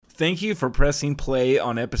Thank you for pressing play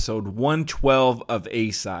on episode 112 of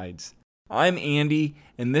A-Sides. I'm Andy,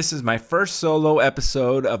 and this is my first solo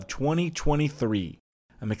episode of 2023.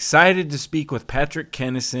 I'm excited to speak with Patrick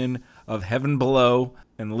Kennison of Heaven Below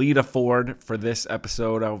and Lita Ford for this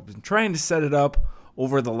episode. I've been trying to set it up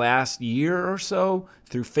over the last year or so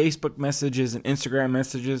through Facebook messages and Instagram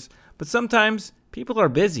messages, but sometimes people are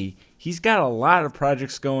busy. He's got a lot of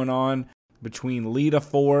projects going on between Lita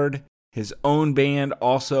Ford, his own band,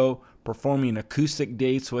 also performing acoustic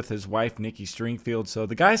dates with his wife, Nikki Stringfield. So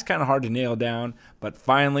the guy's kind of hard to nail down, but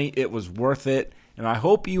finally it was worth it. And I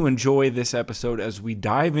hope you enjoy this episode as we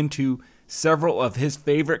dive into several of his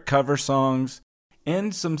favorite cover songs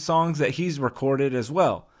and some songs that he's recorded as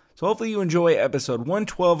well. So hopefully you enjoy episode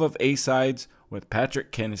 112 of A-Sides with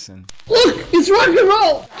Patrick Kennison. Look, it's rock and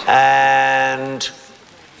roll! And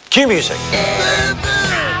cue music.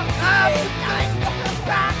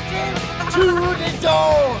 To the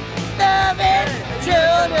dawn, loving to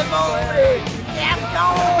the morning.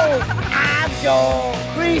 I'm gone.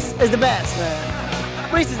 Priest is the best, man.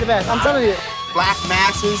 Priest is the best, I'm telling you. Black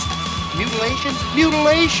masses, mutilations.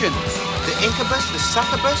 The incubus, the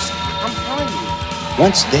succubus, I'm telling you.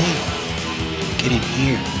 Once they get in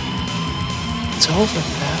here, it's over,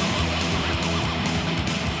 pal.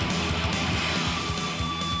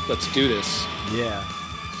 Let's do this. Yeah.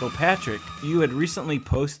 So Patrick, you had recently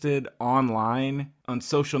posted online on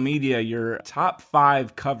social media your top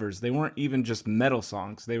 5 covers. They weren't even just metal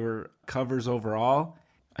songs. They were covers overall.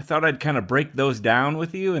 I thought I'd kind of break those down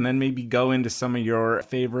with you and then maybe go into some of your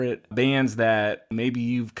favorite bands that maybe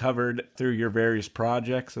you've covered through your various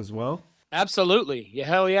projects as well. Absolutely. Yeah,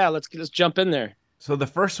 hell yeah. Let's jump in there. So the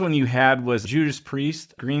first one you had was Judas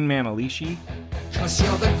Priest, Green Manalishi. 'Cause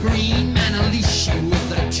you're the green Manalishi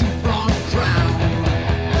with a two-pronged crown.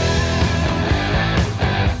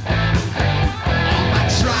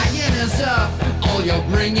 Up, all you're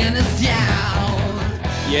bringing is down.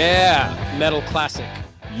 Yeah, metal classic.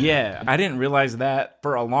 Yeah, I didn't realize that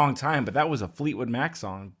for a long time, but that was a Fleetwood Mac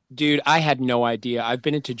song. Dude, I had no idea. I've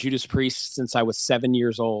been into Judas Priest since I was 7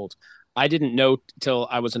 years old. I didn't know till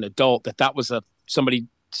I was an adult that was somebody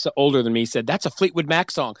older than me said, that's a Fleetwood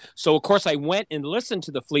Mac song. So, of course, I went and listened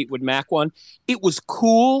to the Fleetwood Mac one. It was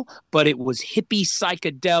cool, but it was hippie,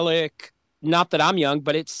 psychedelic. Not that I'm young,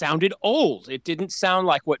 but it sounded old. It didn't sound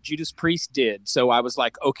like what Judas Priest did. So I was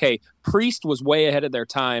like, okay, Priest was way ahead of their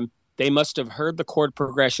time. They must have heard the chord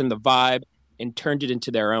progression, the vibe, and turned it into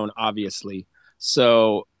their own, obviously.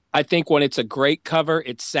 So I think when it's a great cover,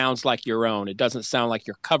 it sounds like your own. It doesn't sound like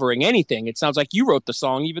you're covering anything. It sounds like you wrote the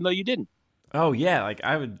song, even though you didn't. Oh, yeah, like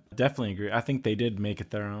I would definitely agree. I think they did make it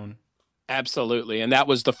their own. Absolutely. And that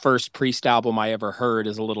was the first Priest album I ever heard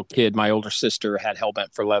as a little kid. My older sister had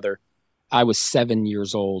Hellbent for Leather. I was 7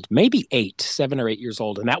 years old, maybe 7 or 8 years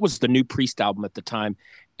old. And that was the new Priest album at the time.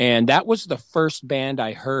 And that was the first band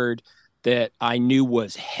I heard that I knew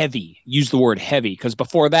was heavy. Use the word heavy. Because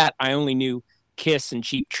before that, I only knew Kiss and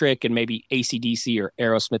Cheap Trick and maybe AC/DC or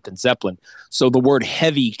Aerosmith and Zeppelin. So the word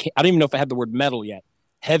heavy, I don't even know if I had the word metal yet.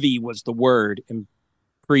 Heavy was the word. And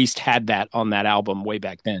Priest had that on that album way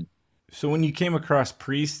back then. So when you came across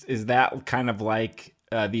Priest, is that kind of like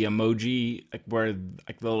the emoji, like where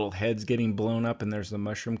like the little head's getting blown up and there's the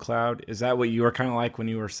mushroom cloud? Is that what you were kind of like when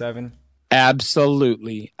you were 7?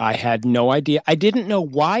 Absolutely. I had no idea. I didn't know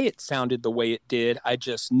why it sounded the way it did. I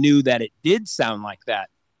just knew that it did sound like that.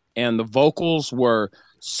 And the vocals were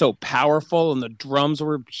so powerful and the drums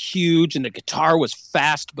were huge and the guitar was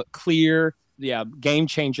fast but clear. Yeah, game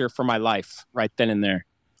changer for my life right then and there.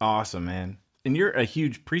 Awesome, man. And you're a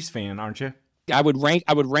huge Priest fan, aren't you? I would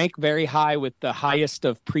rank very high with the highest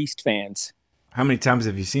of Priest fans. How many times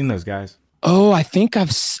have you seen those guys? Oh, I think I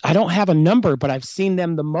don't have a number, but I've seen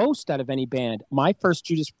them the most out of any band. My first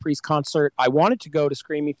Judas Priest concert, I wanted to go to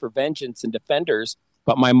Screaming for Vengeance and Defenders,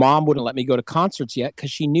 but my mom wouldn't let me go to concerts yet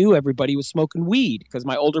because she knew everybody was smoking weed because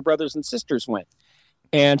my older brothers and sisters went.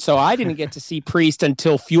 And so I didn't get to see Priest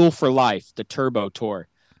until Fuel for Life, the Turbo Tour.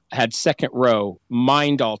 Had second row,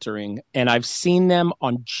 mind-altering, and I've seen them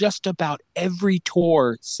on just about every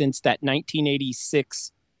tour since that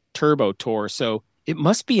 1986 Turbo Tour. So it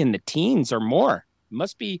must be in the teens or more.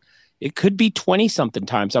 It could be 20-something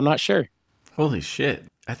times. I'm not sure. Holy shit.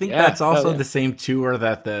 I think that's also the same tour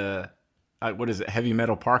that the, Heavy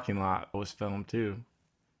Metal Parking Lot was filmed too.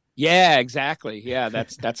 Yeah, exactly. Yeah,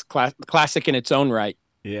 that's classic in its own right.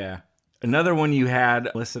 Yeah. Another one you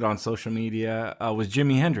had listed on social media was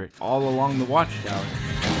Jimi Hendrix, All Along the Watchtower.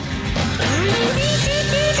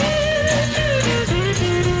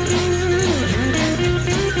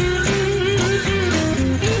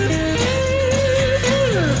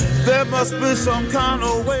 There must must be some kind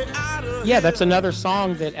of way out of Yeah, that's another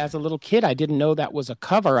song that as a little kid, I didn't know that was a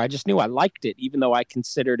cover. I just knew I liked it, even though I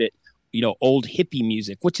considered it, old hippie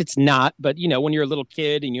music, which it's not. But, when you're a little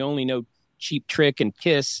kid and you only know Cheap Trick and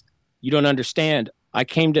Kiss, you don't understand. I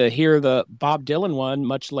came to hear the Bob Dylan one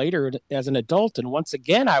much later as an adult. And once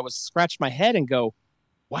again, I was scratch my head and go,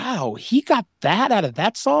 wow, he got that out of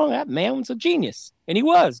that song. That man was a genius. And he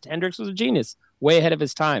was. Hendrix was a genius, way ahead of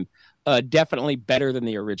his time. Definitely better than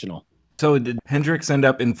the original. So did Hendrix end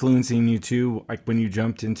up influencing you too, like when you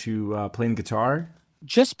jumped into playing guitar?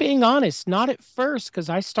 Just being honest, not at first, because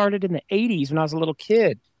I started in the 80s when I was a little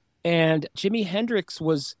kid. And Jimi Hendrix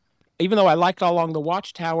was, even though I liked All Along the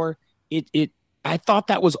Watchtower, I thought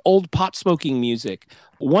that was old pot smoking music.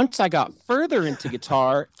 Once I got further into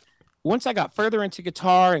guitar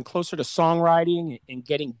and closer to songwriting and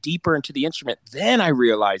getting deeper into the instrument, then I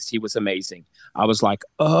realized he was amazing. I was like,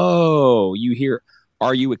 oh, you hear,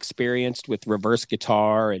 Are You Experienced with reverse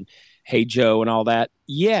guitar and Hey Joe and all that.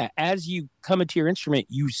 Yeah, as you come into your instrument,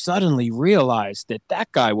 you suddenly realize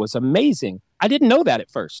that guy was amazing. I didn't know that at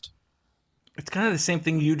first. It's kind of the same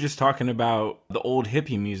thing you just talking about, the old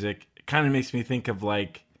hippie music. It kind of makes me think of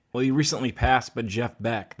he recently passed, but Jeff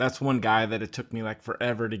Beck. That's one guy that it took me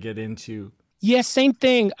forever to get into. Yeah, same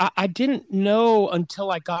thing. I didn't know until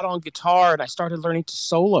I got on guitar and I started learning to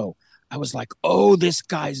solo. I was like, oh, this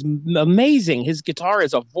guy's amazing. His guitar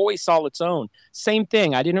is a voice all its own. Same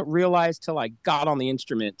thing. I didn't realize till I got on the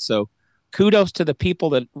instrument. So kudos to the people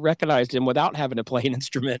that recognized him without having to play an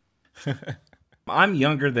instrument. I'm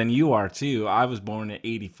younger than you are, too. I was born in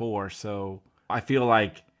 '84, so I feel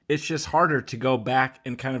like it's just harder to go back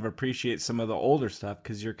and kind of appreciate some of the older stuff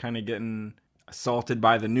because you're kind of getting assaulted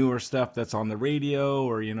by the newer stuff that's on the radio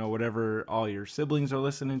or, whatever all your siblings are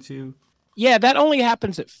listening to. Yeah, that only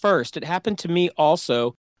happens at first. It happened to me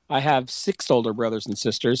also. I have 6 older brothers and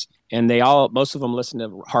sisters, and most of them listen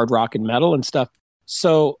to hard rock and metal and stuff.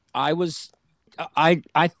 So I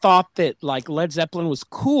thought that Led Zeppelin was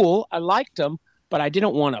cool. I liked him, but I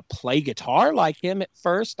didn't want to play guitar like him at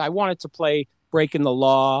first. I wanted to play Breaking the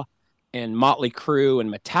Law and Motley Crue and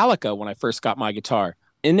Metallica when I first got my guitar.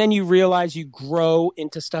 And then you realize you grow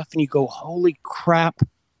into stuff and you go, holy crap,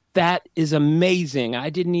 that is amazing. I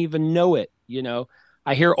didn't even know it.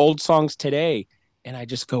 I hear old songs today and I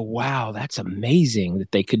just go, wow, that's amazing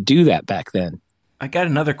that they could do that back then. I got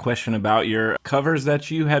another question about your covers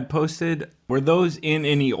that you had posted. Were those in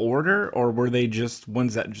any order or were they just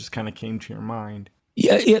ones that just kind of came to your mind?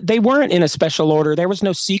 Yeah, they weren't in a special order. There was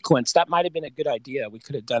no sequence. That might have been a good idea. We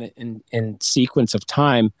could have done it in sequence of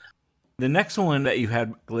time. The next one that you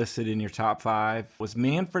had listed in your top 5 was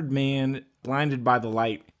Manfred Mann, Blinded by the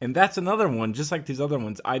Light. And that's another one, just like these other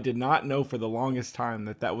ones. I did not know for the longest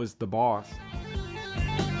time that was The Boss.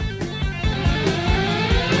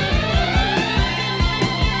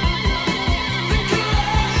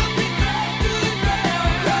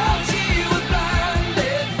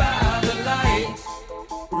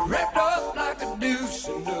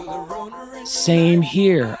 Same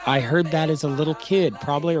here. I heard that as a little kid,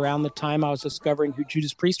 probably around the time I was discovering who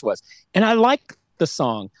Judas Priest was. And I liked the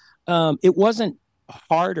song. It wasn't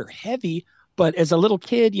hard or heavy, but as a little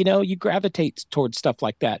kid, you gravitate towards stuff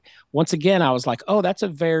like that. Once again, I was like, oh, that's a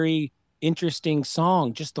very interesting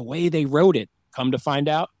song, just the way they wrote it. Come to find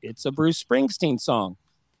out, it's a Bruce Springsteen song.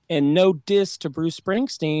 And no diss to Bruce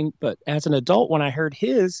Springsteen, but as an adult, when I heard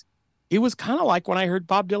his, it was kind of like when I heard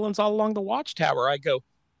Bob Dylan's All Along the Watchtower. I go,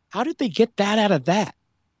 how did they get that out of that?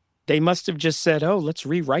 They must have just said, oh, let's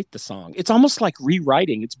rewrite the song. It's almost like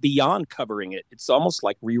rewriting. It's beyond covering it. It's almost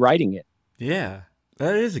like rewriting it. Yeah,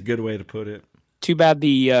 that is a good way to put it. Too bad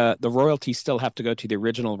the royalties still have to go to the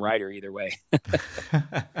original writer either way.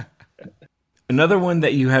 Another one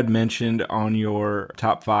that you had mentioned on your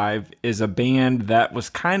top 5 is a band that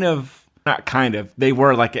was they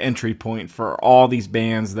were like an entry point for all these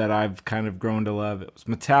bands that I've kind of grown to love. It was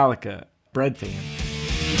Metallica, Bread Fan.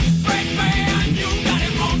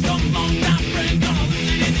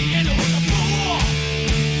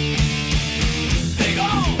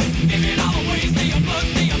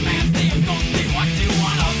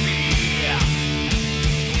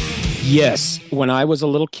 Yes. When I was a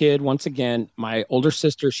little kid, once again, my older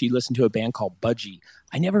sister, she listened to a band called Budgie.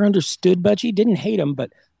 I never understood Budgie, didn't hate him,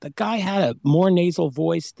 but the guy had a more nasal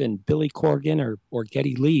voice than Billy Corgan or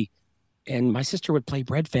Geddy Lee. And my sister would play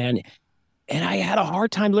Bread Fan. And I had a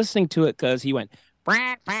hard time listening to it because he went,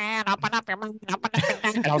 Bread Fan, open up your mouth,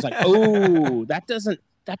 and I was like, oh, that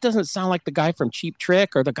doesn't sound like the guy from Cheap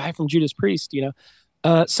Trick or the guy from Judas Priest,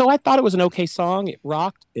 So I thought it was an okay song. It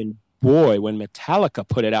rocked. And boy, when Metallica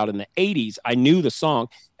put it out in the 80s, I knew the song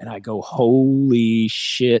and I go, holy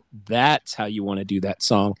shit, that's how you want to do that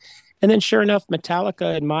song. And then sure enough,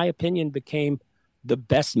 Metallica, in my opinion, became the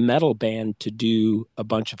best metal band to do a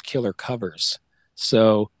bunch of killer covers.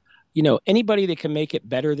 So, anybody that can make it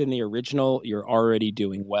better than the original, you're already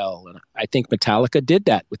doing well. And I think Metallica did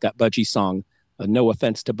that with that Budgie song. No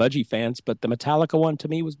offense to Budgie fans, but the Metallica one to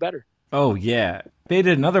me was better. Oh, yeah. They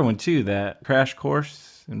did another one, too, that Crash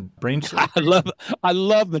Course and Brain Sleep. I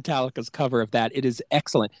love Metallica's cover of that. It is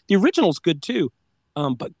excellent. The original's good, too.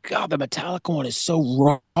 But God, the Metallica one is so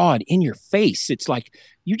raw and in your face. It's like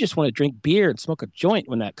you just want to drink beer and smoke a joint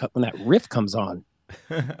when that riff comes on.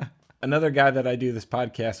 Another guy that I do this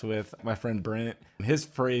podcast with, my friend Brent, his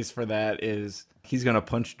phrase for that is he's going to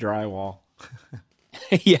punch drywall.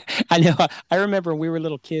 Yeah, I know. I remember when we were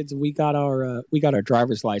little kids and we got our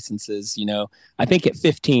driver's licenses, I think at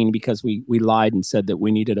 15 because we lied and said that we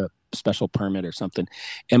needed a special permit or something.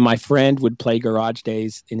 And my friend would play Garage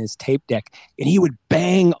Days in his tape deck and he would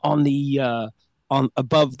bang on the on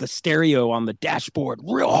above the stereo on the dashboard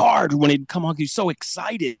real hard when he'd come on. He was so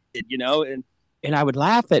excited, and I would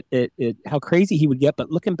laugh at how crazy he would get. But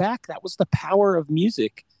looking back, that was the power of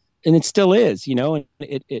music. And it still is, and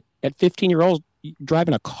it at 15-year-olds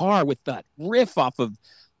driving a car with that riff off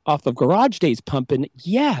of Garage Days pumping,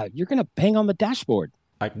 yeah, you're gonna bang on the dashboard.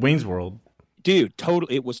 Like Wayne's World. Dude,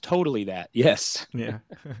 totally, it was totally that. Yes. Yeah.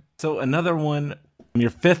 So another one,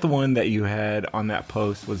 your fifth one that you had on that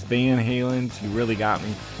post was Van Halen's "You Really Got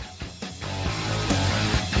Me."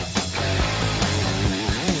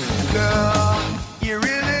 Girl, you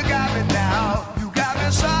really got me now. You got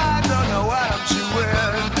me so I don't know what I'm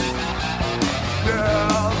doing.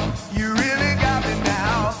 Girl, you really got me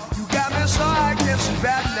now. You got me so I get some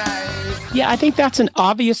bad night. Yeah, I think that's an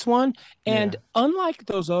obvious one. And unlike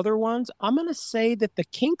those other ones, I'm going to say that the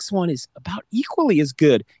Kinks one is about equally as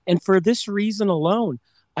good. And for this reason alone,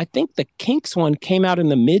 I think the Kinks one came out in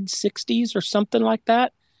the mid 60s or something like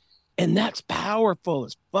that. And that's powerful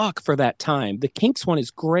as fuck for that time. The Kinks one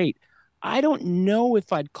is great. I don't know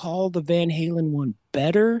if I'd call the Van Halen one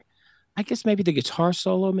better. I guess maybe the guitar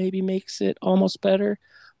solo maybe makes it almost better.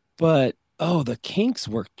 But, the Kinks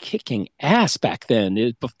were kicking ass back then.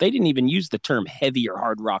 They didn't even use the term heavy or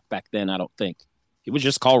hard rock back then, I don't think. It was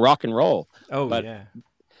just called rock and roll. Oh, but yeah.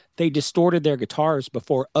 They distorted their guitars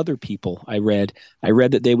before other people, I read. I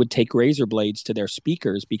read that they would take razor blades to their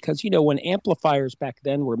speakers because, when amplifiers back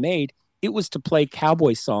then were made, it was to play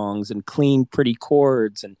cowboy songs and clean, pretty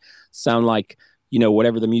chords and sound like,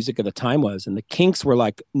 whatever the music of the time was. And the Kinks were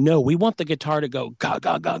like, no, we want the guitar to go ga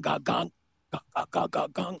ga ga ga gong, ga ga ga ga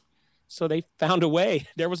gong. So they found a way.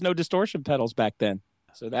 There was no distortion pedals back then.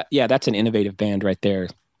 So that's an innovative band right there.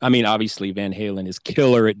 I mean, obviously Van Halen is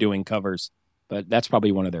killer at doing covers, but that's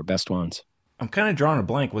probably one of their best ones. I'm kind of drawing a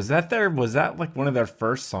blank. Was that like one of their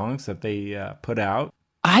first songs that they put out?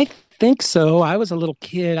 I think so. I was a little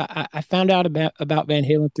kid. I found out about Van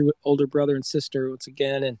Halen through older brother and sister once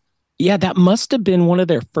again. And yeah, that must have been one of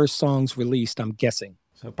their first songs released, I'm guessing.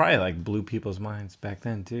 So probably like blew people's minds back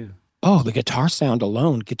then too. Oh, the guitar sound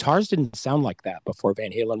alone. Guitars didn't sound like that before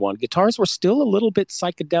Van Halen 1. Guitars were still a little bit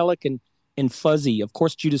psychedelic and fuzzy. Of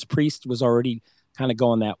course, Judas Priest was already kind of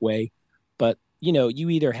going that way. But, you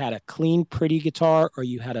either had a clean, pretty guitar or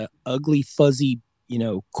you had a ugly, fuzzy,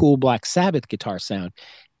 cool Black Sabbath guitar sound.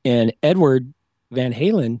 And Edward Van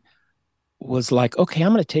Halen was like, okay,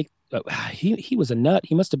 I'm going to take, he was a nut.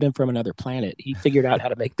 He must have been from another planet. He figured out how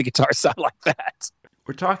to make the guitar sound like that.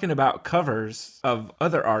 We're talking about covers of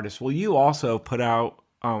other artists. Well, you also put out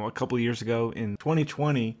a couple of years ago in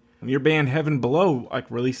 2020, your band Heaven Below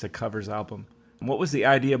released a covers album. What was the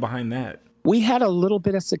idea behind that? We had a little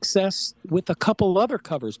bit of success with a couple other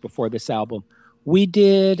covers before this album. We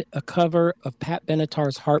did a cover of Pat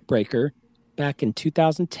Benatar's Heartbreaker back in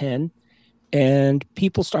 2010, and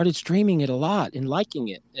people started streaming it a lot and liking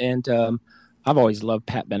it. And I've always loved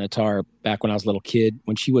Pat Benatar back when I was a little kid.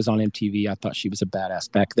 When she was on MTV, I thought she was a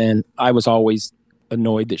badass back then. I was always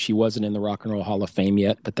annoyed that she wasn't in the Rock and Roll Hall of Fame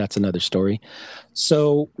yet, but that's another story.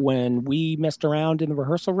 So when we messed around in the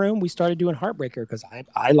rehearsal room, we started doing Heartbreaker because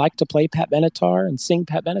I like to play Pat Benatar and sing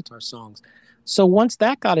Pat Benatar songs. So once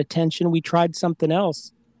that got attention, we tried something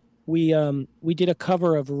else. We did a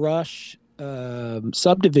cover of Rush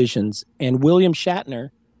Subdivisions, and William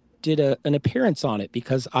Shatner did an appearance on it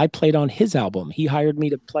because I played on his album. He hired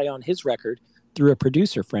me to play on his record through a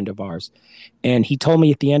producer friend of ours. And he told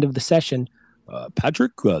me at the end of the session,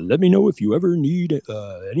 Patrick, let me know if you ever need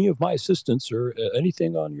any of my assistance or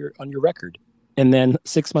anything on your record. And then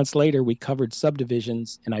 6 months later, we covered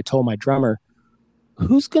Subdivisions, and I told my drummer,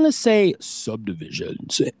 who's gonna say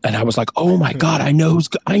subdivisions? And I was like, oh my God, I know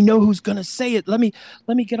who's gonna say it. Let me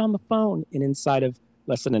get on the phone. And inside of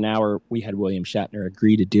less than an hour, we had William Shatner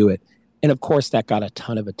agree to do it. And of course, that got a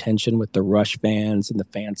ton of attention with the Rush fans and the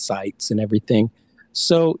fan sites and everything.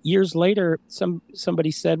 So years later,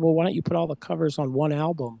 somebody said, well, why don't you put all the covers on one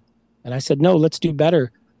album? And I said, no, let's do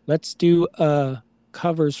better. Let's do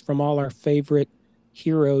covers from all our favorite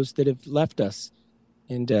heroes that have left us.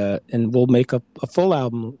 And we'll make a full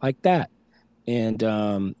album like that. And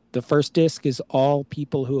the first disc is all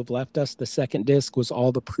people who have left us. The second disc was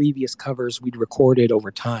all the previous covers we'd recorded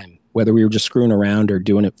over time, whether we were just screwing around or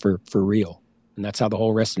doing it for real. And that's how the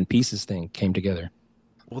whole Rest in Pieces thing came together.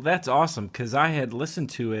 Well, that's awesome, because I had listened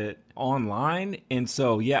to it online, and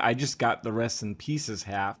so, yeah, I just got the Rest in Pieces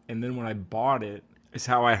half, and then when I bought it, is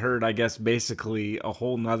how I heard, I guess, basically a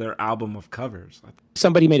whole nother album of covers.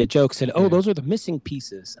 Somebody made a joke, said, oh, those are the missing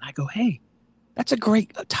pieces. And I go, hey, that's a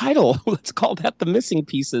great title. Let's call that the Missing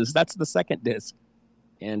Pieces. That's the second disc.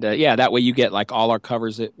 And yeah, that way you get like all our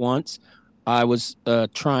covers at once. I was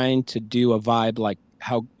trying to do a vibe like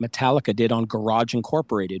how Metallica did on Garage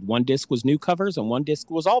Incorporated. One disc was new covers and one disc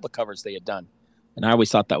was all the covers they had done. And I always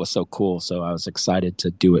thought that was so cool. So I was excited to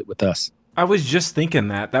do it with us. I was just thinking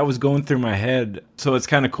that was going through my head. So it's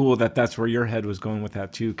kind of cool that that's where your head was going with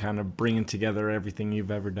that too, kind of bringing together everything you've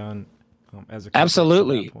ever done as a cover.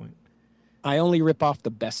 Absolutely. At that point. I only rip off the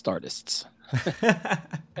best artists.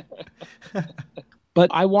 But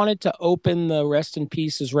I wanted to open the Rest in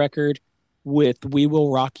Pieces record with We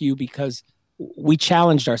Will Rock You because we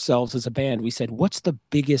challenged ourselves as a band. We said, what's the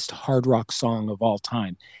biggest hard rock song of all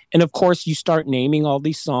time? And of course, you start naming all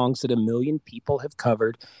these songs that a million people have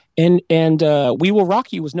covered. And We Will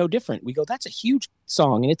Rock You was no different. We go, that's a huge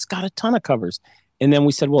song and it's got a ton of covers. And then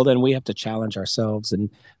we said, well, then we have to challenge ourselves and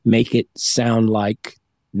make it sound like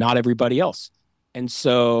not everybody else. And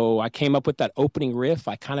so I came up with that opening riff.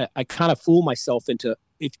 I kind of fooled myself into,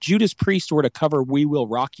 if Judas Priest were to cover We Will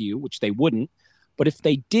Rock You, which they wouldn't, but if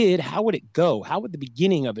they did, how would it go? How would the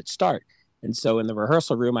beginning of it start? And so in the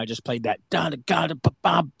rehearsal room, I just played that da da da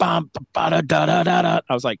da da da da da.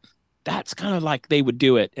 I was like, that's kind of like they would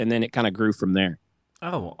do it, and then it kind of grew from there.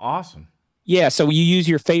 Oh, awesome! Yeah, so you use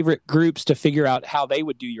your favorite groups to figure out how they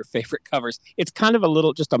would do your favorite covers. It's kind of a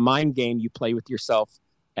little just a mind game you play with yourself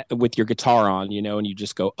with your guitar on, and you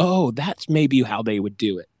just go, oh, that's maybe how they would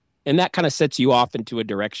do it, and that kind of sets you off into a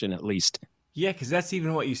direction at least. Yeah, because that's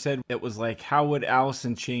even what you said. It was like, how would Alice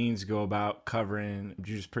in Chains go about covering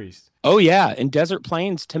Judas Priest? Oh, yeah. And Desert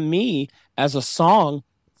Plains, to me, as a song,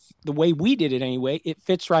 the way we did it anyway, it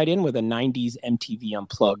fits right in with a 90s MTV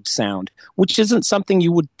Unplugged sound, which isn't something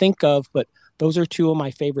you would think of, but those are two of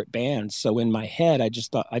my favorite bands. So in my head, I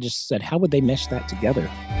just said, how would they mesh that together?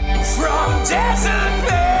 From Desert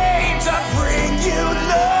Plains, I bring you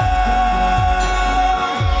love.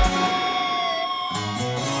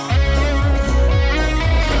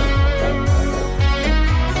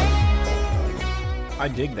 I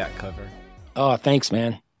dig that cover. Oh, thanks,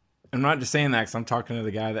 man. I'm not just saying that because I'm talking to the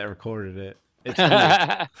guy that recorded it. It's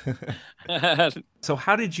cool. So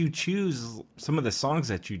how did you choose some of the songs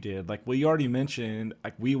that you did? Like, well, you already mentioned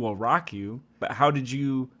like We Will Rock You, but how did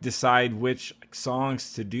you decide which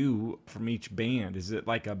songs to do from each band? Is it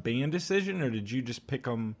like a band decision or did you just pick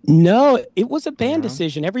them? No, it was a band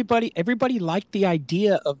decision. Everybody liked the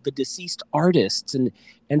idea of the deceased artists.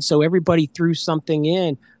 And so everybody threw something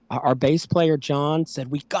in. Our bass player, John,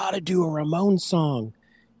 said, we got to do a Ramones song.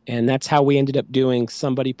 And that's how we ended up doing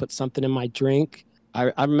Somebody Put Something in My Drink.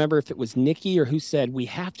 I remember if it was Nikki or who said, we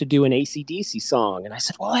have to do an AC/DC song. And I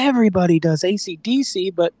said, well, everybody does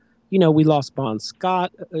AC/DC, but, we lost Bon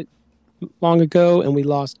Scott long ago and we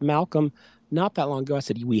lost Malcolm not that long ago. I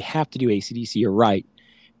said, we have to do AC/DC. You're right.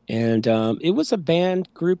 And it was a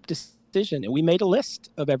band group decision, and we made a list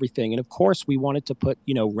of everything. And of course, we wanted to put,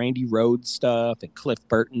 Randy Rhoads stuff and Cliff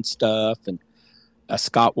Burton stuff and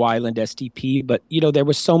Scott Weiland STP. But, there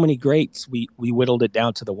was so many greats. We whittled it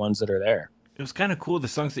down to the ones that are there. It was kind of cool, the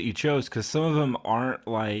songs that you chose, because some of them aren't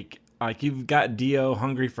like you've got Dio,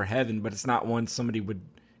 Hungry for Heaven, but it's not one somebody would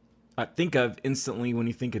think of instantly when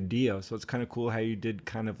you think of Dio. So it's kind of cool how you did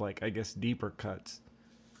kind of like, I guess, deeper cuts.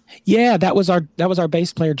 Yeah, that was our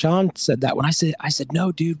bass player. John said that when I said,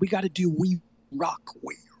 no, dude, we got to do We Rock.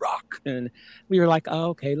 And we were like, oh,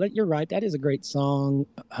 okay, you're right. That is a great song,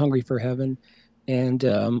 Hungry for Heaven.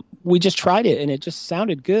 And we just tried it and it just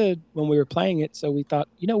sounded good when we were playing it. So we thought,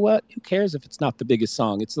 you know what? Who cares if it's not the biggest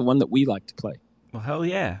song? It's the one that we like to play. Well, hell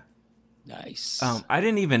yeah. Nice. I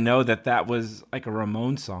didn't even know that was like a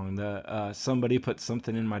Ramones song. The Somebody Put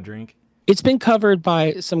Something in My Drink. It's been covered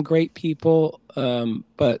by some great people,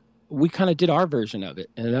 but we kind of did our version of it,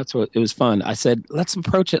 and that's what it was fun. I said, let's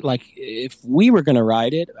approach it like if we were going to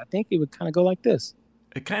write it. I think it would kind of go like this.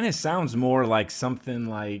 It kind of sounds more like something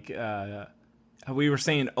like we were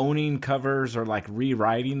saying, owning covers or like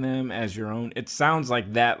rewriting them as your own. It sounds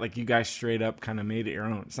like that, like you guys straight up kind of made it your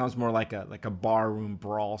own. It sounds more like a barroom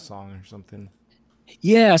brawl song or something.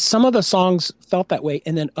 Yeah, some of the songs felt that way,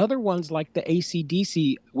 and then other ones like the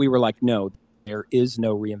AC/DC, we were like, no, there is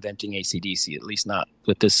no reinventing AC/DC, at least not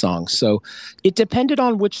with this song. So it depended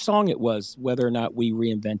on which song it was, whether or not we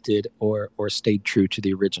reinvented or stayed true to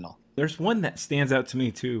the original. There's one that stands out to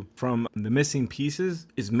me too from the Missing Pieces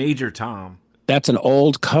is Major Tom. That's an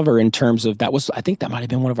old cover in terms of I think that might have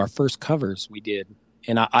been one of our first covers we did.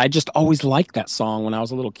 And I just always liked that song when I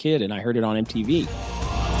was a little kid and I heard it on MTV.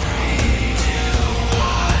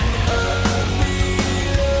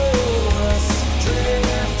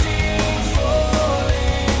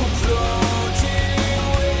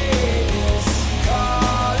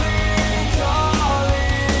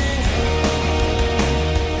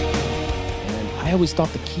 I always thought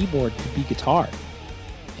the keyboard could be guitar.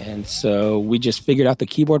 And so we just figured out the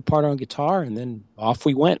keyboard part on guitar, and then off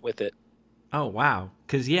we went with it. Oh, wow.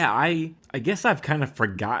 Because, yeah, I guess I've kind of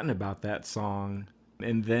forgotten about that song.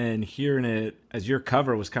 And then hearing it as your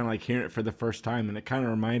cover was kind of like hearing it for the first time. And it kind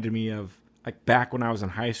of reminded me of like back when I was in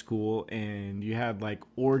high school and you had like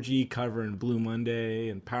Orgy covering Blue Monday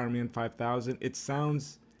and Power Man 5000. It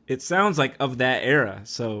sounds like of that era.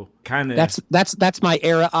 So kind of that's my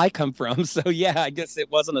era I come from. So yeah, I guess it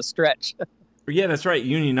wasn't a stretch. Yeah, that's right,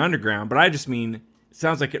 Union Underground. But I just mean, it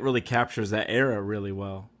sounds like it really captures that era really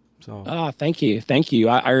well. So thank you.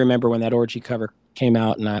 I remember when that Orgy cover came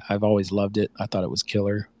out, and I've always loved it. I thought it was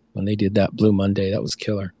killer when they did that Blue Monday. That was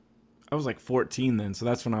killer. I was like 14 then, so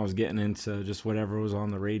that's when I was getting into just whatever was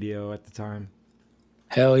on the radio at the time.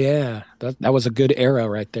 Hell yeah, that was a good era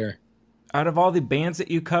right there. Out of all the bands that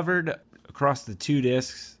you covered across the 2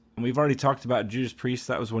 discs, and we've already talked about Judas Priest,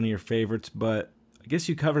 that was one of your favorites, but I guess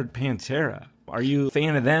you covered Pantera. Are you a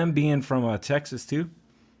fan of them, being from Texas too?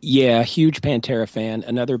 Yeah, huge Pantera fan.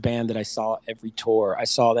 Another band that I saw every tour. I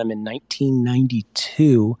saw them in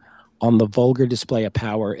 1992 on the Vulgar Display of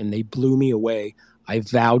Power, and they blew me away. I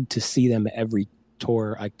vowed to see them every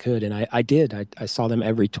tour I could, and I did. I saw them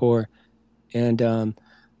every tour. And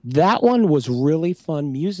that one was really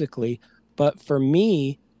fun musically, but for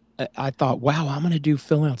me, I thought, wow, I'm going to do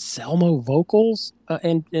Phil Anselmo vocals,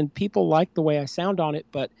 and people like the way I sound on it,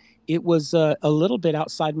 but it was a little bit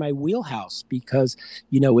outside my wheelhouse because,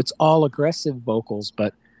 it's all aggressive vocals,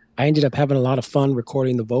 but I ended up having a lot of fun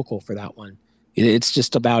recording the vocal for that one. It's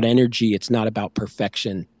just about energy. It's not about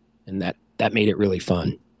perfection, and that made it really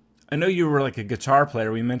fun. I know you were like a guitar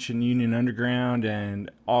player. We mentioned Union Underground and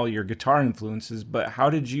all your guitar influences, but how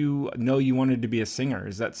did you know you wanted to be a singer?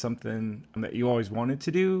 Is that something that you always wanted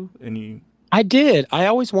to do? I did. I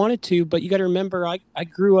always wanted to, but you got to remember, I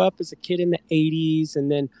grew up as a kid in the 80s and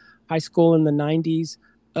then high school in the 90s.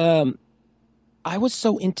 I was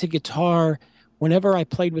so into guitar. Whenever I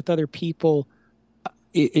played with other people,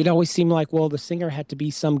 it always seemed like, well, the singer had to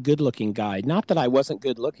be some good-looking guy. Not that I wasn't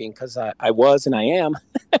good-looking, because I was and I am.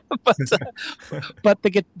 but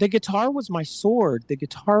the guitar was my sword. The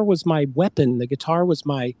guitar was my weapon. The guitar was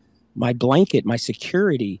my blanket, my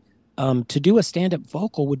security. To do a stand-up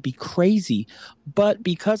vocal would be crazy. But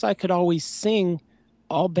because I could always sing,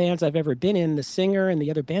 all bands I've ever been in, the singer and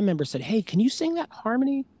the other band members said, hey, can you sing that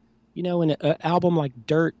harmony? In an album like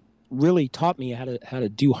Dirt really taught me how to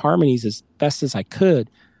do harmonies as best as I could.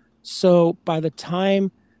 So by the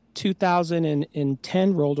time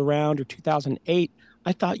 2010 rolled around, or 2008,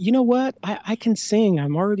 I thought, you know what? I can sing. I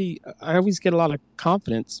always get a lot of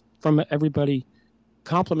confidence from everybody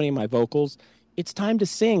complimenting my vocals. It's time to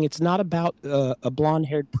sing. It's not about a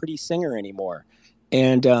blonde-haired pretty singer anymore.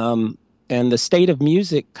 And the state of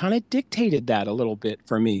music kind of dictated that a little bit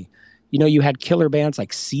for me. You had killer bands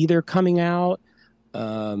like Seether coming out,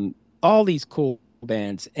 all these cool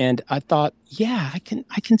bands. And I thought, yeah, I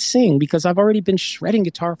can sing because I've already been shredding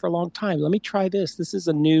guitar for a long time. Let me try this. This is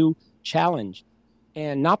a new challenge.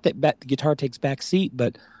 And not that the guitar takes back seat,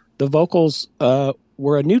 but the vocals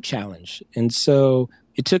were a new challenge. And so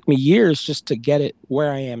it took me years just to get it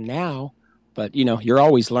where I am now. But, you're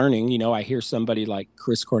always learning. I hear somebody like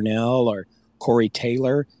Chris Cornell or Corey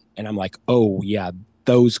Taylor, and I'm like, oh, yeah,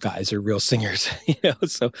 those guys are real singers.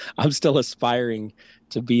 So I'm still aspiring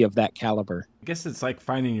to be of that caliber. I guess it's like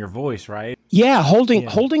finding your voice, right? Yeah, holding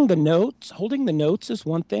the notes. Holding the notes is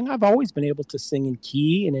one thing. I've always been able to sing in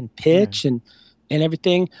key and in pitch and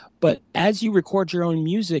everything. But as you record your own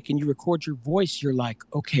music and you record your voice, you're like,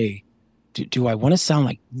 okay, do I want to sound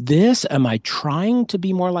like this? Am I trying to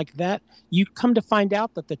be more like that? You come to find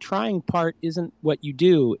out that the trying part isn't what you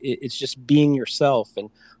do. It's just being yourself. And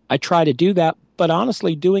I try to do that. But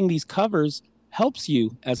honestly, doing these covers helps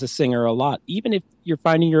you as a singer a lot. Even if you're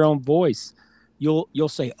finding your own voice, you'll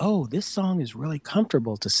say, oh, this song is really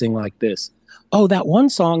comfortable to sing like this. Oh, that one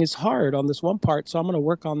song is hard on this one part, so I'm going to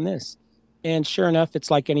work on this. And sure enough, it's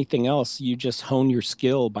like anything else. You just hone your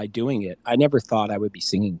skill by doing it. I never thought I would be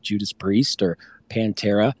singing Judas Priest or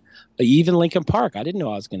Pantera, even Linkin Park. I didn't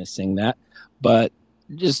know I was going to sing that, but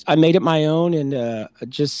just I made it my own. And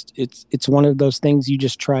just it's one of those things you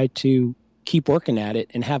just try to keep working at it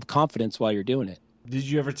and have confidence while you're doing it. Did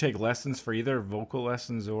you ever take lessons for either vocal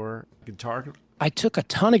lessons or guitar? I took a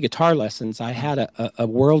ton of guitar lessons. I had a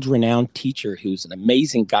world-renowned teacher who's an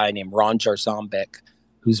amazing guy named Ron Jarzombek,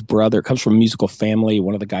 whose brother comes from a musical family.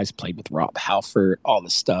 One of the guys played with Rob Halford, all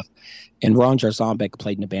this stuff. And Ron Jarzombek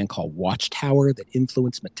played in a band called Watchtower that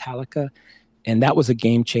influenced Metallica. And that was a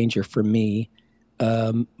game changer for me.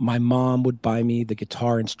 My mom would buy me the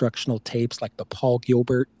guitar instructional tapes like the Paul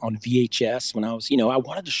Gilbert on VHS when I was, I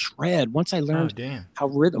wanted to shred. Once I learned how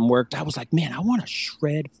rhythm worked, I was like, man, I want to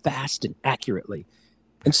shred fast and accurately.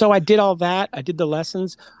 And so I did all that. I did the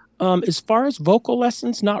lessons. As far as vocal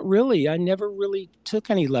lessons, not really. I never really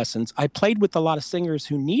took any lessons. I played with a lot of singers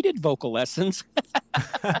who needed vocal lessons.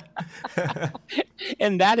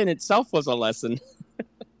 And that in itself was a lesson.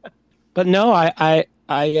 But no, I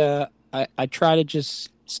try to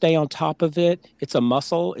just stay on top of it. It's a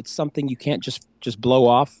muscle. It's something you can't just blow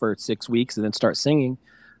off for 6 weeks and then start singing.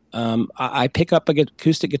 I pick up an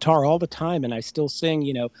acoustic guitar all the time and I still sing,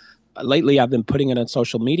 Lately, I've been putting it on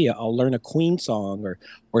social media. I'll learn a Queen song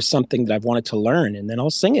or something that I've wanted to learn, and then I'll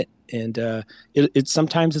sing it. And it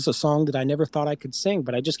sometimes is a song that I never thought I could sing,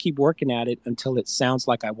 but I just keep working at it until it sounds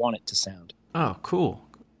like I want it to sound. Oh, cool.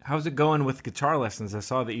 How's it going with guitar lessons? I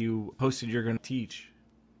saw that you posted you're going to teach.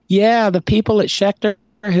 Yeah, the people at Schecter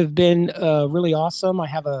have been really awesome. I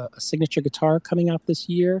have a signature guitar coming out this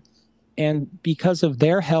year, and because of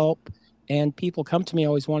their help and people come to me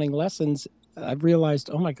always wanting lessons, I've realized,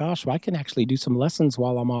 oh my gosh, well, I can actually do some lessons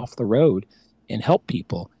while I'm off the road and help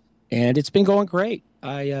people. And it's been going great.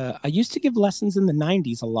 I used to give lessons in the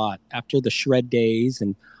 90s a lot after the shred days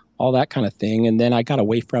and all that kind of thing. And then I got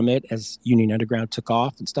away from it as Union Underground took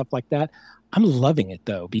off and stuff like that. I'm loving it,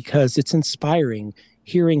 though, because it's inspiring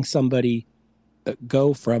hearing somebody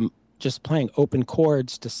go from just playing open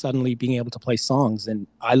chords to suddenly being able to play songs. And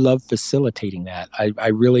I love facilitating that. I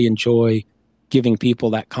really enjoy giving people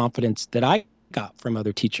that confidence that I got from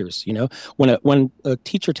other teachers. When a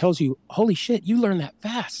teacher tells you, holy shit, you learned that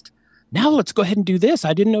fast. Now let's go ahead and do this.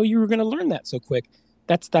 I didn't know you were going to learn that so quick.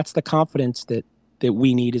 That's the confidence that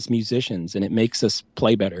we need as musicians, and it makes us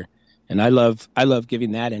play better. And I love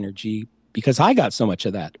giving that energy because I got so much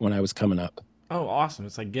of that when I was coming up. Oh, awesome.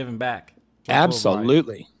 It's like giving back.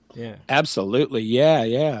 Absolutely. Yeah. Absolutely.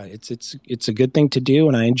 Yeah. It's a good thing to do,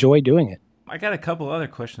 and I enjoy doing it. I got a couple other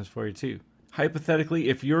questions for you too. Hypothetically,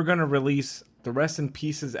 if you're going to release the Rest in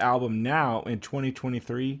Pieces album now in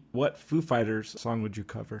 2023, what Foo Fighters song would you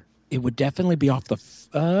cover? It would definitely be off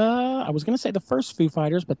I was going to say the first Foo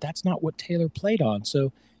Fighters, but that's not what Taylor played on.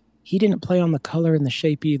 So he didn't play on The Color and the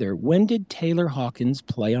Shape either. When did Taylor Hawkins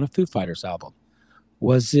play on a Foo Fighters album?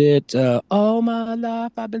 Was it All My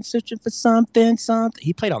Life I've Been Searching for Something?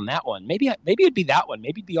 He played on that one. Maybe it'd be that one.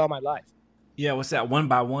 Maybe it'd be All My Life. Yeah, what's that, One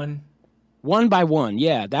by One? One by One,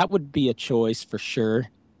 yeah, that would be a choice for sure.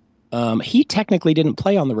 He technically didn't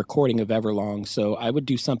play on the recording of Everlong, so I would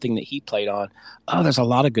do something that he played on. Oh, there's a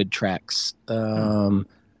lot of good tracks.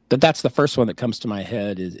 That's the first one that comes to my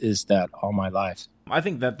head is that All My Life. I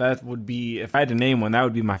think that would be, if I had to name one, that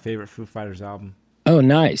would be my favorite Foo Fighters album. Oh,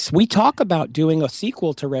 nice. We talk about doing a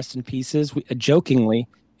sequel to Rest in Pieces, jokingly,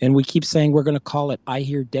 and we keep saying we're going to call it I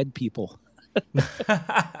Hear Dead People.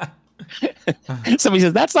 Somebody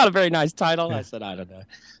says, that's not a very nice title. I said, I don't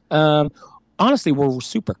know. Honestly, we're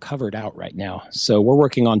super covered out right now. So we're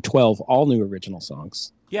working on 12 all new original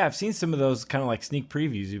songs. Yeah, I've seen some of those kind of like sneak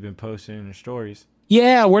previews you've been posting in your stories.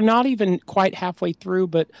 Yeah, we're not even quite halfway through,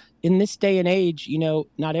 but in this day and age,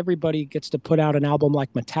 not everybody gets to put out an album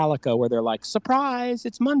like Metallica where they're like, surprise,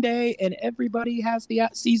 it's Monday, and everybody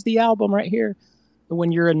sees the album right here.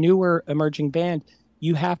 When you're a newer emerging band,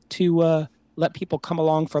 you have to let people come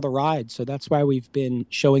along for the ride. So that's why we've been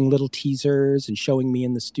showing little teasers and showing me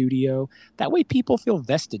in the studio. That way people feel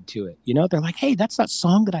vested to it. They're like, hey, that's that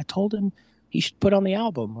song that I told him he should put on the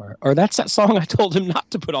album, or that's that song I told him not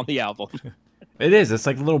to put on the album. It is. It's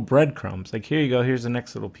like little breadcrumbs. Like, here you go. Here's the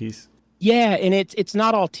next little piece. Yeah, and it's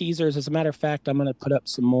not all teasers. As a matter of fact, I'm going to put up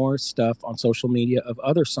some more stuff on social media of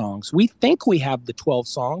other songs. We think we have the 12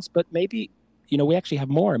 songs, but maybe we actually have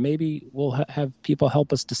more. Maybe we'll have people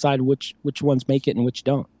help us decide which ones make it and which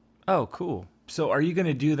don't. Oh, cool. So are you going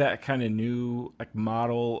to do that kind of new like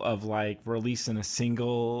model of like releasing a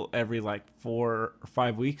single every like 4 or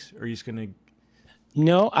 5 weeks? Or are you just going to?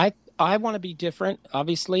 No, I want to be different.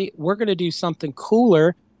 Obviously, we're going to do something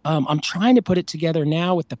cooler. I'm trying to put it together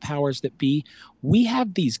now with the powers that be. We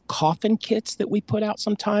have these coffin kits that we put out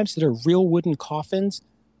sometimes that are real wooden coffins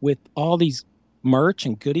with all these merch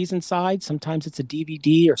and goodies inside. Sometimes it's a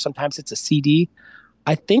DVD or sometimes it's a CD.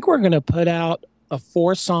 I think we're going to put out a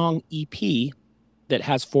 4-song EP that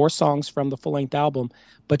has 4 songs from the full-length album,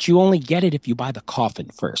 but you only get it if you buy the coffin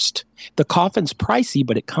first. The coffin's pricey,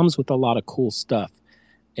 but it comes with a lot of cool stuff.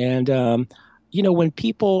 And when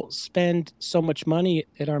people spend so much money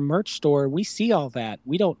at our merch store, we see all that.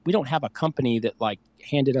 We don't have a company that like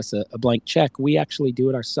handed us a blank check. We actually do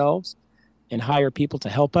it ourselves and hire people to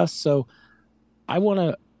help us. So I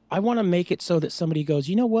want to make it so that somebody goes,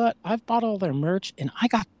 you know what? I've bought all their merch and I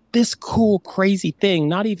got this cool, crazy thing.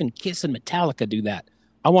 Not even Kiss and Metallica do that.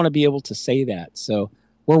 I want to be able to say that. So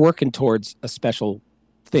we're working towards a special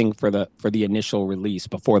thing for the initial release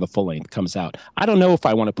before the full length comes out. I don't know if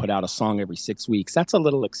I want to put out a song every 6 weeks. That's a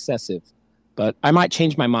little excessive, but I might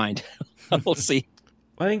change my mind. We'll see.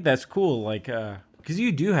 I think that's cool. Like, because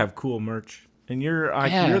you do have cool merch, and you're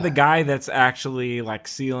the guy that's actually like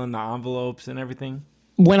sealing the envelopes and everything.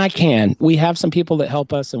 When I can, we have some people that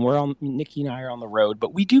help us, and Nikki and I are on the road,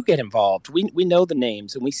 but we do get involved. We know the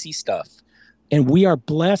names and we see stuff, and we are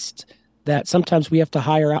blessed that sometimes we have to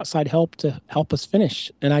hire outside help to help us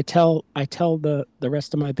finish. And I tell the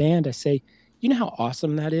rest of my band, I say, you know how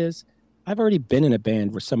awesome that is? I've already been in a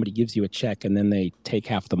band where somebody gives you a check and then they take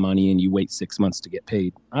half the money and you wait 6 months to get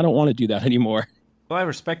paid. I don't want to do that anymore. Well, I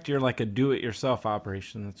respect you're like a do-it-yourself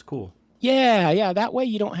operation. That's cool. Yeah. That way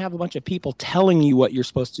you don't have a bunch of people telling you what you're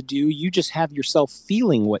supposed to do. You just have yourself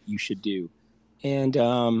feeling what you should do. And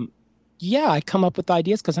I come up with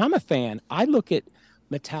ideas because I'm a fan. I look at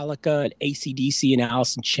Metallica and AC/DC and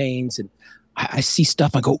Alice in Chains, and I see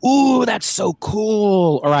stuff. I go, ooh, that's so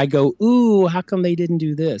cool. Or I go, ooh, how come they didn't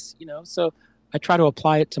do this? So I try to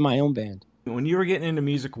apply it to my own band. When you were getting into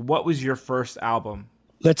music, what was your first album?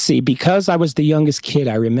 Let's see. Because I was the youngest kid,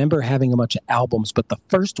 I remember having a bunch of albums, but the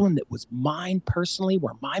first one that was mine personally,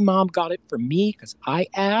 where my mom got it for me because I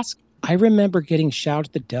asked, I remember getting Shout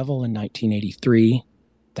at the Devil in 1983.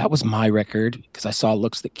 That was my record because I saw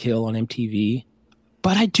Looks That Kill on MTV.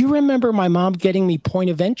 But I do remember my mom getting me Point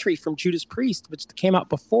of Entry from Judas Priest, which came out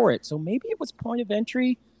before it. So maybe it was Point of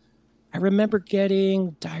Entry. I remember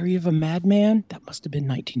getting Diary of a Madman. That must have been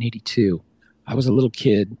 1982. I was a little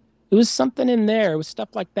kid. It was something in there. It was stuff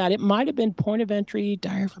like that. It might have been Point of Entry,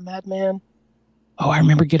 Diary of a Madman. Oh, I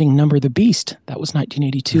remember getting Number of the Beast. That was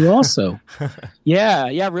 1982 also.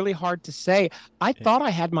 Yeah, really hard to say. I thought I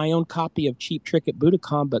had my own copy of Cheap Trick at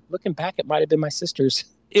Budokan, but looking back, it might have been my sister's.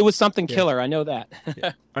 It was something killer. I know that.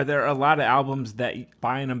 Yeah. Are there a lot of albums that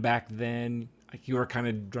buying them back then, like you were kind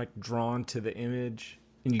of like drawn to the image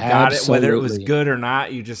and you got it, whether it was good or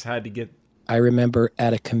not, you just had to get. I remember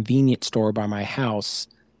at a convenience store by my house,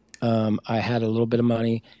 I had a little bit of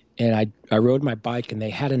money and I rode my bike and they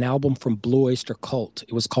had an album from Blue Oyster Cult.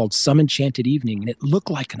 It was called Some Enchanted Evening and it looked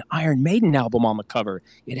like an Iron Maiden album on the cover.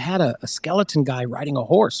 It had a skeleton guy riding a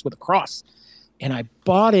horse with a cross. And I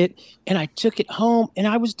bought it and I took it home and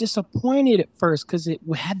I was disappointed at first because it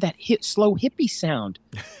had that slow hippie sound.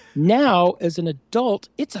 Now, as an adult,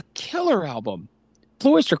 it's a killer album.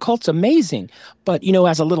 Blue Oyster Cult's amazing. But,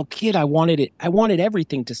 as a little kid, I wanted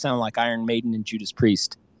everything to sound like Iron Maiden and Judas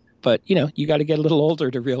Priest. But, you got to get a little older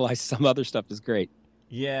to realize some other stuff is great.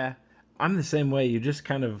 Yeah, I'm the same way. You just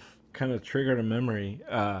kind of triggered a memory.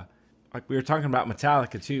 Like we were talking about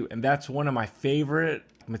Metallica too, and that's one of my favorite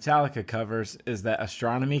Metallica covers is that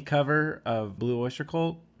Astronomy cover of Blue Oyster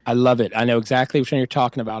Cult. I love it. I know exactly which one you're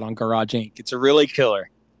talking about on Garage Inc. It's a really killer.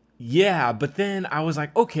 Yeah, but then I was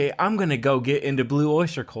like, okay, I'm going to go get into Blue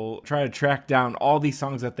Oyster Cult, try to track down all these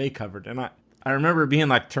songs that they covered. And I remember being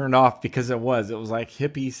like turned off because it was like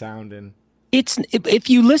hippie sounding. If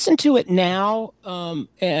you listen to it now,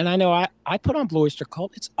 and I know I put on Blue Oyster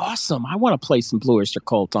Cult, it's awesome. I want to play some Blue Oyster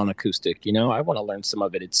Cult on acoustic, I want to learn some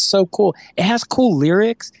of it. It's so cool. It has cool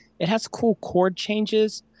lyrics. It has cool chord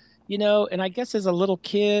changes, and I guess as a little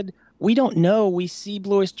kid, we don't know. We see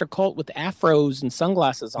Blue Oyster Cult with afros and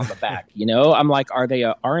sunglasses on the back, I'm like, are they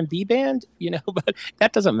a R&B band? But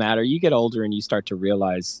that doesn't matter. You get older and you start to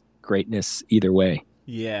realize greatness either way.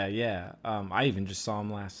 Yeah. I even just saw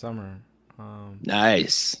them last summer.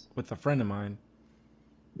 Nice. with a friend of mine.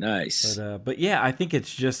 Nice. But yeah, I think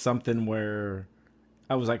it's just something where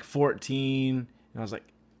I was like 14 and I was like,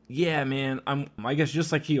 yeah, man, I guess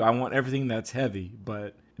just like you, I want everything that's heavy, but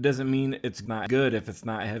it doesn't mean it's not good if it's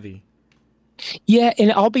not heavy. Yeah,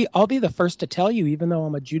 and I'll be the first to tell you, even though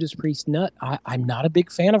I'm a Judas Priest nut, I'm not a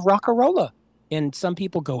big fan of Rockarola. And some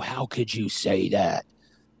people go, how could you say that?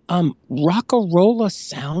 Rockarola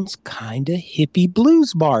sounds kind of hippie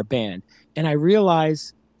blues bar band. And I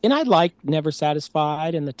realize, and I like Never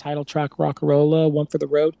Satisfied and the title track Rockarola, One for the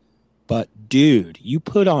Road. But dude, you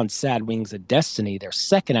put on Sad Wings of Destiny, their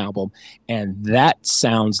second album, and that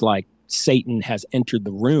sounds like Satan has entered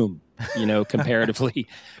the room, comparatively.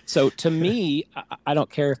 So to me, I don't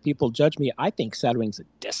care if people judge me. I think Sad Wings of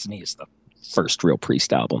Destiny is the first real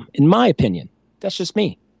Priest album, in my opinion. That's just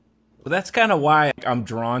me. Well, that's kind of why I'm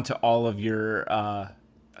drawn to all of your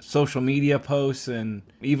social media posts and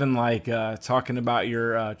even like talking about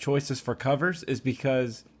your choices for covers, is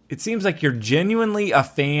because it seems like you're genuinely a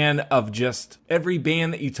fan of just every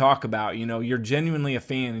band that you talk about. You're genuinely a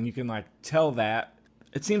fan, and you can like tell that.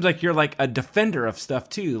 It seems like you're like a defender of stuff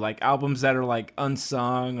too, like albums that are like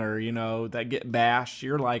unsung or, that get bashed.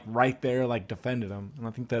 You're like right there, like defending them. And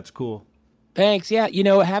I think that's cool. Thanks. Yeah.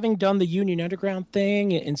 Having done the Union Underground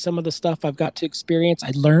thing and some of the stuff I've got to experience,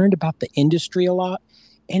 I learned about the industry a lot.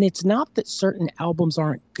 And it's not that certain albums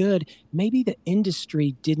aren't good. Maybe the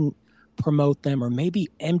industry didn't promote them, or maybe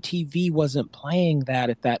MTV wasn't playing that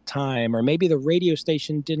at that time, or maybe the radio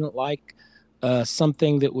station didn't like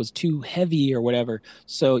something that was too heavy or whatever.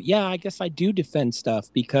 So yeah, I guess I do defend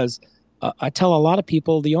stuff because I tell a lot of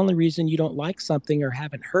people the only reason you don't like something or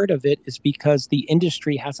haven't heard of it is because the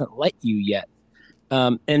industry hasn't let you yet.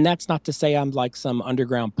 And that's not to say I'm like some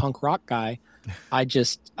underground punk rock guy. I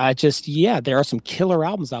just, yeah, there are some killer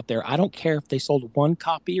albums out there. I don't care if they sold 1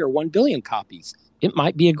 copy or 1 billion copies. It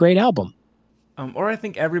might be a great album. Or I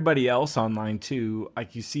think everybody else online too,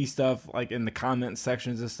 like you see stuff like in the comment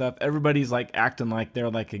sections and stuff, everybody's like acting like they're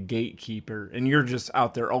like a gatekeeper, and you're just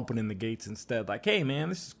out there opening the gates instead. Like, hey man,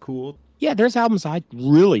 this is cool. Yeah, there's albums I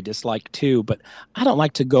really dislike too, but I don't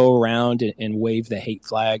like to go around and wave the hate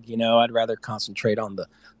flag. I'd rather concentrate on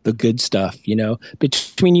the good stuff.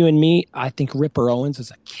 Between you and me, I think Ripper Owens is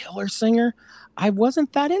a killer singer. I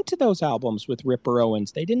wasn't that into those albums with Ripper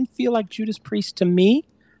Owens. They didn't feel like Judas Priest to me.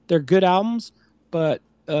 They're good albums, but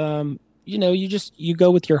you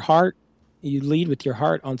go with your heart. You lead with your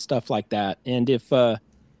heart on stuff like that. And if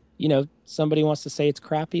somebody wants to say it's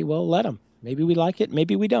crappy, well, let them. Maybe we like it,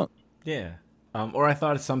 maybe we don't. Yeah. Or I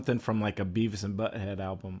thought it's something from like a Beavis and Butthead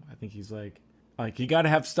album. I think he's like you got to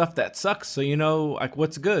have stuff that sucks so like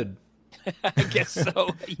what's good. I guess so.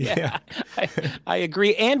 Yeah. I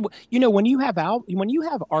agree. And when you have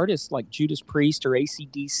artists like Judas Priest or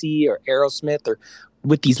AC/DC or Aerosmith or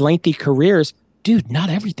with these lengthy careers, dude, not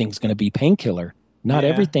everything's going to be Painkiller. Not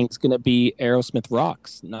everything's going to be Aerosmith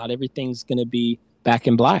Rocks. Not everything's going to be Back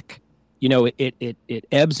in Black. It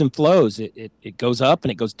ebbs and flows. It goes up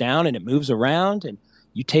and it goes down and it moves around, and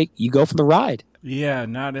you go for the ride. Yeah,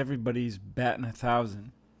 not everybody's batting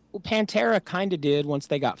 1,000. Well, Pantera kind of did once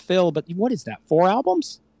they got Phil, but what is that? 4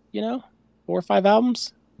 albums? 4 or 5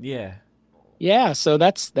 albums? Yeah. Yeah, so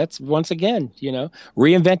that's once again,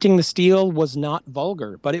 Reinventing the Steel was not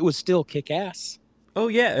vulgar, but it was still kick-ass. Oh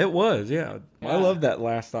yeah, it was. Yeah. I love that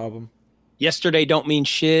last album. Yesterday Don't Mean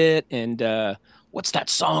Shit, and what's that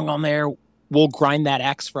song on there? We'll Grind That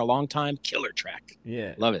Axe for a Long Time. Killer track.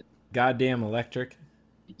 Yeah. Love it. Goddamn Electric.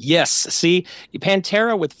 Yes. See,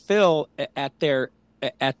 Pantera with Phil at their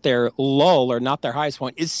lull, or not their highest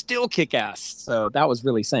point, is still kick-ass. So that was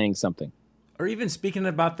really saying something. Or even speaking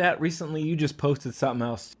about that, recently you just posted something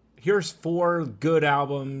else. Here's 4 good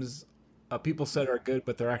albums people said are good,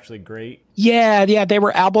 but they're actually great. Yeah. They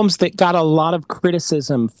were albums that got a lot of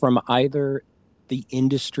criticism from either the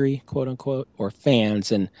industry, quote unquote, or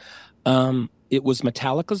fans. And it was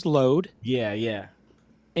Metallica's Load. Yeah.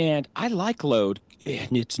 And I like Load.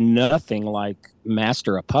 And it's nothing like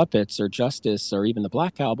Master of Puppets or Justice or even the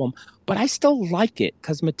Black Album, but I still like it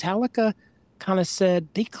because Metallica kind of said,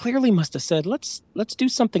 they clearly must have said, let's do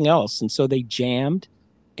something else. And so they jammed,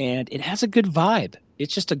 and it has a good vibe.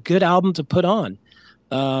 It's just a good album to put on.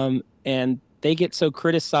 And they get so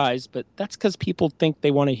criticized, but that's because people think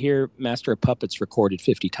they want to hear Master of Puppets recorded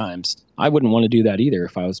 50 times. I wouldn't want to do that either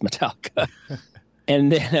if I was Metallica.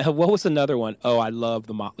 And then what was another one? Oh, I love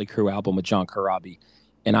the Motley Crue album with John Corabi.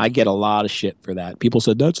 And I get a lot of shit for that. People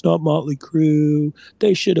said, that's not Motley Crue.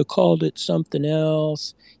 They should have called it something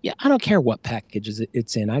else. Yeah, I don't care what package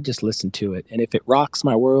it's in. I just listen to it. And if it rocks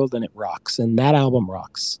my world, then it rocks. And that album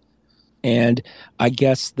rocks. And I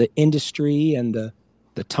guess the industry and the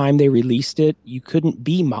time they released it, you couldn't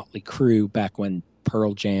be Motley Crue back when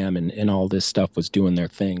Pearl Jam and all this stuff was doing their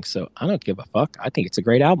thing. So I don't give a fuck. I think it's a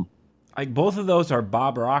great album. Like both of those are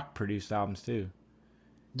Bob Rock produced albums too.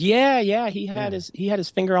 Yeah. He had his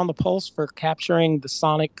finger on the pulse for capturing the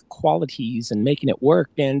sonic qualities and making it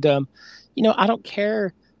work. And I don't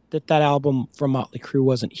care that album from Motley Crue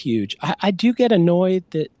wasn't huge. I do get annoyed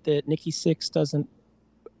that Nikki Sixx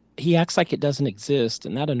he acts like it doesn't exist,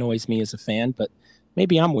 and that annoys me as a fan, but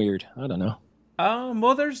maybe I'm weird. I don't know.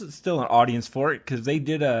 Well, there's still an audience for it because they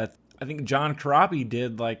did I think John Corabi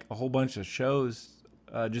did like a whole bunch of shows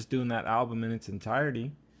just doing that album in its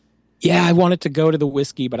entirety. Yeah, I wanted to go to the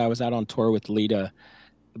Whiskey, but I was out on tour with Lita.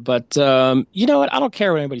 But you know what? I don't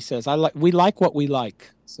care what anybody says. We like what we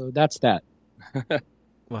like, so that's that.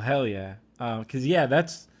 Well, hell yeah.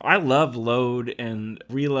 Because, I love Load and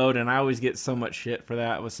Reload, and I always get so much shit for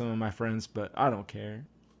that with some of my friends, but I don't care.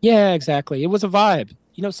 Yeah, exactly. It was a vibe.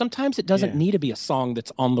 Sometimes it doesn't need to be a song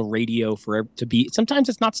that's on the radio to be. Sometimes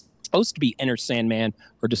it's not supposed to be Enter Sandman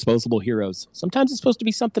or Disposable Heroes. Sometimes it's supposed to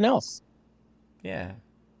be something else. Yeah.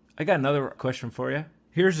 I got another question for you.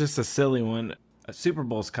 Here's just a silly one. Super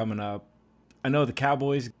Bowl's coming up. I know the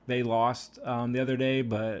Cowboys, they lost the other day,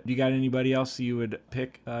 but do you got anybody else you would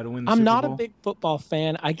pick to win the Super Bowl? I'm not a big football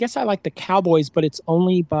fan. I guess I like the Cowboys, but it's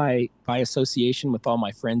only by association with all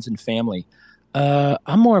my friends and family.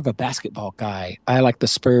 I'm more of a basketball guy. I like the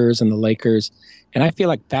Spurs and the Lakers, and I feel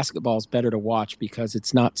like basketball is better to watch because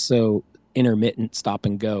it's not so intermittent stop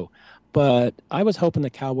and go. But I was hoping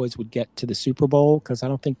the Cowboys would get to the Super Bowl because I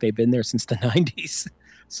don't think they've been there since the 90s.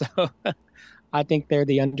 So I think they're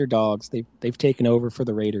the underdogs. They've taken over for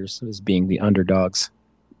the Raiders as being the underdogs.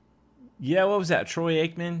 Yeah, what was that? Troy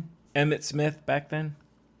Aikman, Emmitt Smith back then?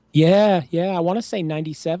 Yeah. I want to say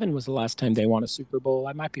 97 was the last time they won a Super Bowl.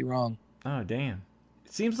 I might be wrong. Oh, damn.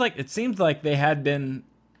 It seems like they had been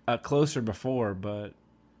closer before, but it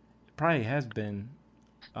probably has been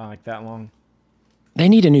like that long. They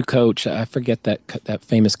need a new coach. I forget that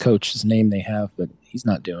famous coach's name they have, but he's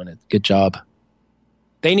not doing it. Good job.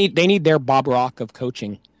 They need their Bob Rock of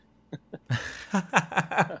coaching.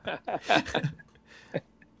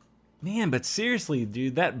 Man, but seriously,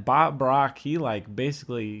 dude, that Bob Rock, he like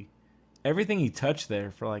basically everything he touched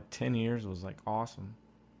there for like 10 years was like awesome.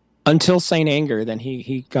 Until Saint Anger, then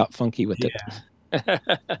he got funky with it.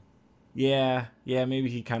 Yeah, maybe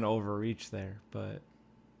he kind of overreached there, but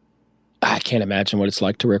I can't imagine what it's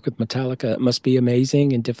like to work with Metallica. It must be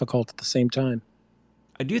amazing and difficult at the same time.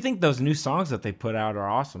 I do think those new songs that they put out are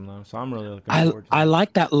awesome, though, so I'm really looking forward to it. I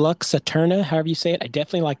like that Lux Eterna, however you say it. I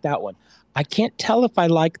definitely like that one. I can't tell if I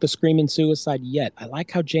like the Screaming Suicide yet. I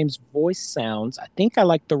like how James' voice sounds. I think I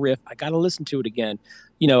like the riff. I got to listen to it again.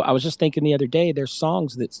 I was just thinking the other day, there's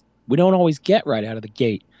songs that we don't always get right out of the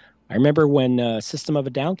gate. I remember when System of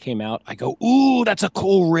a Down came out, I go, ooh, that's a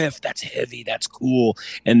cool riff. That's heavy. That's cool.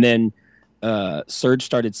 And then Serge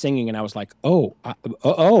started singing, and I was like, oh,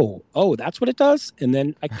 that's what it does. And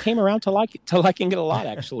then I came around to liking it a lot,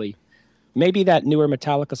 actually. Maybe that newer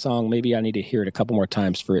Metallica song, maybe I need to hear it a couple more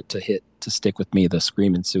times for it to stick with me, the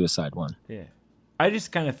Screaming Suicide one. Yeah. I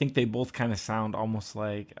just kind of think they both kind of sound almost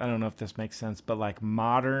like, I don't know if this makes sense, but like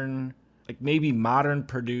modern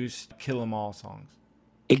produced Kill 'Em All songs.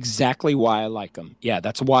 Exactly why I like them. Yeah,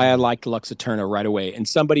 that's why I liked Lux Eterna right away. And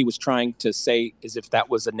somebody was trying to say as if that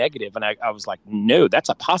was a negative, and I was like, no, that's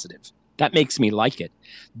a positive. That makes me like it.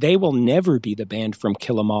 They will never be the band from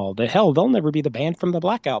Kill 'Em All. They'll never be the band from the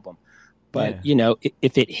Black Album. But,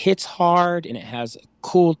 if it hits hard and it has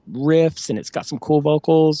cool riffs and it's got some cool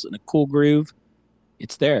vocals and a cool groove,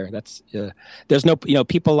 it's there. That's there's no,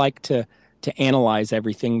 people like to analyze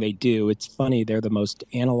everything they do. It's funny. They're the most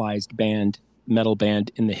analyzed metal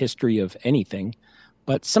band in the history of anything.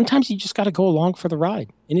 But sometimes you just got to go along for the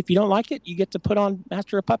ride. And if you don't like it, you get to put on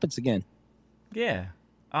Master of Puppets again. Yeah.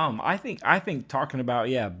 I think talking about,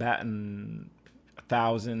 batting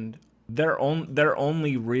 1,000, their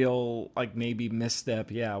only real, like, maybe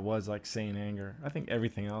misstep, was like Saint Anger. I think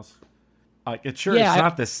everything else, like, it's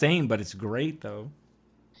not the same, but it's great though.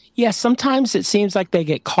 Yeah, sometimes it seems like they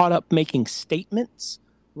get caught up making statements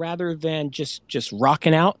rather than just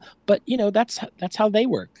rocking out. But that's how they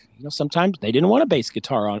work. Sometimes they didn't want a bass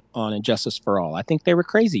guitar on Injustice for All. I think they were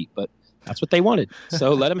crazy, but that's what they wanted.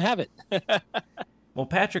 So let them have it. Well,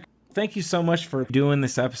 Patrick, thank you so much for doing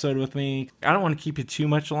this episode with me. I don't want to keep you too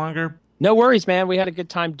much longer. No worries, man. We had a good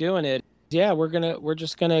time doing it. Yeah, we're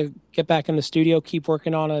just gonna get back in the studio, keep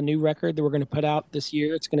working on a new record that we're gonna put out this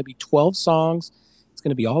year. It's gonna be 12 songs. It's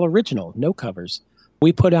gonna be all original, no covers.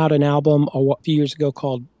 We put out an album a few years ago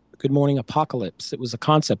called Good Morning Apocalypse. It was a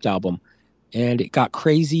concept album. and it got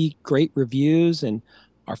crazy, great reviews, and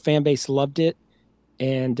our fan base loved it.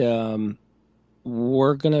 And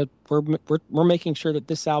we're making sure that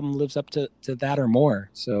this album lives up to that or more.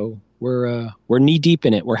 So we're knee deep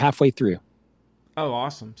in it. We're halfway through. Oh,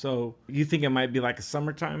 awesome. So you think it might be like a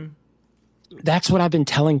summertime? That's what I've been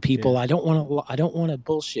telling people. Yeah. I don't want to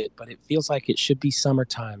bullshit, but it feels like it should be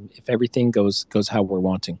summertime if everything goes how we're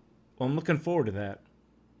wanting. Well, I'm looking forward to that.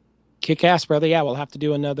 Kick ass, brother. Yeah, we'll have to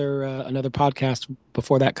do another podcast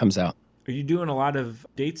before that comes out. Are you doing a lot of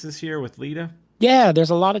dates this year with Lita? Yeah, there's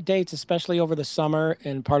a lot of dates, especially over the summer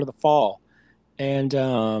and part of the fall. And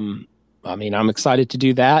I mean, I'm excited to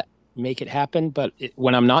do that, make it happen. But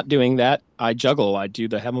when I'm not doing that, I juggle. I do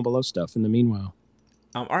the Heaven Below stuff in the meanwhile.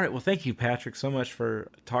 All right. Well, thank you, Patrick, so much for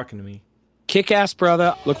talking to me. Kick ass,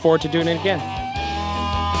 brother. Look forward to doing it again.